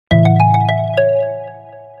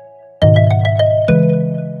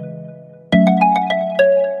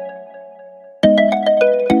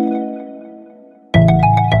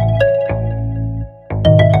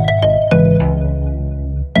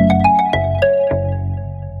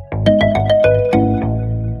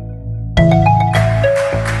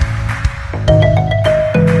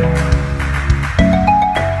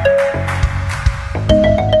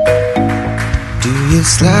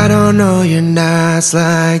all your nights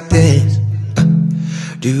like this?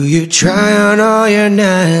 Do you try on all your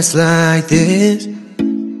nights like this?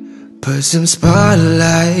 Put some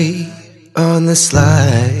spotlight on the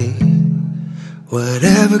slide.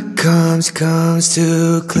 Whatever comes, comes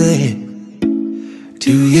too clear.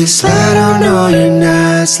 Do you slide on all your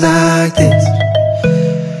nights like this?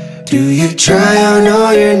 Do you try on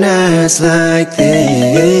all your nights like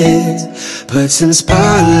this? Put some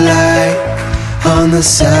spotlight on the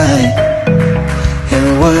side.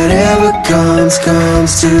 And whatever comes,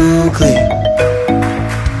 comes too clear.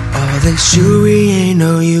 All this jewelry ain't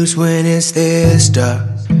no use when it's this dark.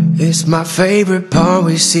 It's my favorite part,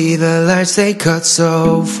 we see the lights, they cut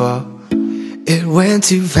so far. It went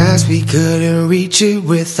too fast, we couldn't reach it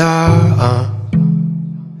with our arm.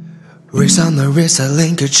 Wrist on the wrist, a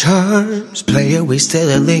link of charms. Player, we still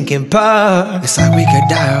a Linkin Park. It's like we could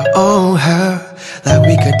die our own hair, like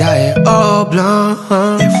we could die it all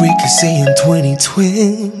blonde. If we could see in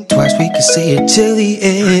 2020, twice we could see it till the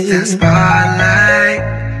end. Put that spotlight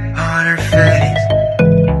on her face.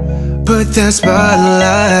 Put that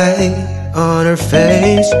spotlight on her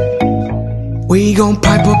face. We gon'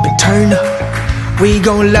 pipe up and turn up. We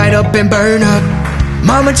gon' light up and burn up.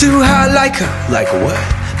 Mama too hot like her. Like what?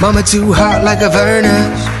 Mama too hot like a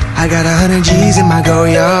furnace. I got 100 G's in my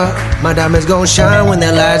go-yard. My diamonds gon' shine when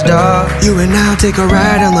the lights dark. You and I'll take a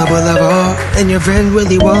ride on the boulevard, and your friends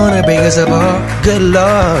really wanna bring us apart. Good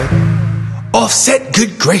Lord. Offset,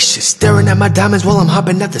 good gracious, staring at my diamonds while I'm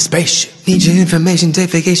hopping at the spaceship. Need your information, take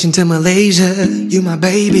vacation to Malaysia. You my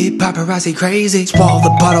baby, paparazzi crazy. Swallow the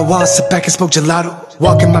bottle while I sit back and smoke gelato.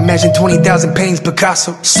 Walk in my mansion, 20,000 paintings,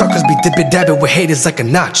 Picasso. Suckers be dipping dabbing with haters like a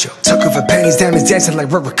nacho. Tuck over panties, diamonds dancing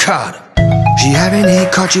like Ricardo. She haven't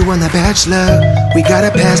hit, caught you on The Bachelor. We got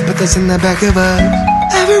a pass, but that's in the back of us.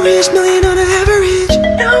 Average, million on average.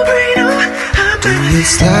 No brain on, I'm Do you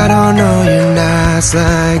slide on all your nights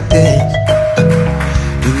like this?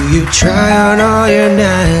 Do you try on all your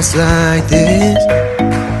nights like this?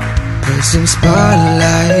 Put some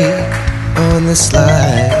spotlight on the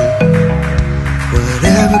slide.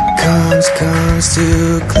 Whatever comes, comes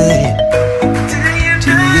too clear.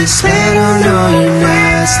 Do you slide on all your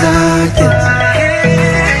nights like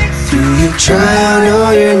this? Do you try on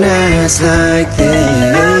all your nights like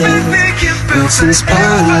this? Put some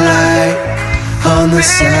spotlight on the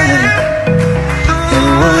side. And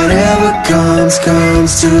whatever comes,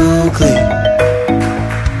 comes too clear.